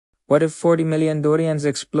What if 40 million durians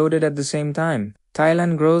exploded at the same time?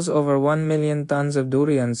 Thailand grows over 1 million tons of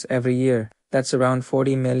durians every year. That's around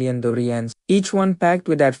 40 million durians, each one packed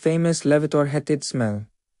with that famous levitor smell.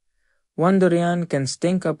 One durian can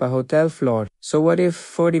stink up a hotel floor. So what if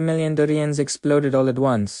 40 million durians exploded all at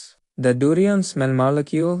once? The durian smell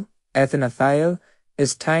molecule, Ethanethiol,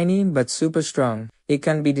 is tiny but super strong. It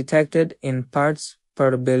can be detected in parts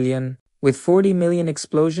per billion. With 40 million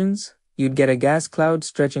explosions, you'd get a gas cloud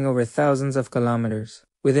stretching over thousands of kilometers.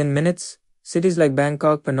 Within minutes, cities like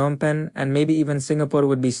Bangkok, Phnom Penh, and maybe even Singapore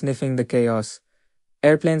would be sniffing the chaos.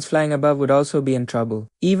 Airplanes flying above would also be in trouble.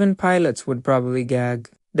 Even pilots would probably gag.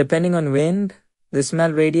 Depending on wind, the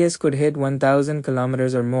smell radius could hit 1,000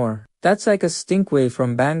 kilometers or more. That's like a stink wave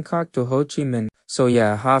from Bangkok to Ho Chi Minh. So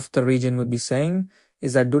yeah, half the region would be saying,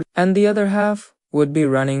 is that durian? And the other half would be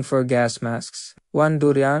running for gas masks. One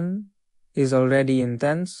durian is already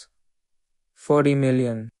intense. 40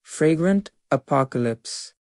 million. Fragrant apocalypse.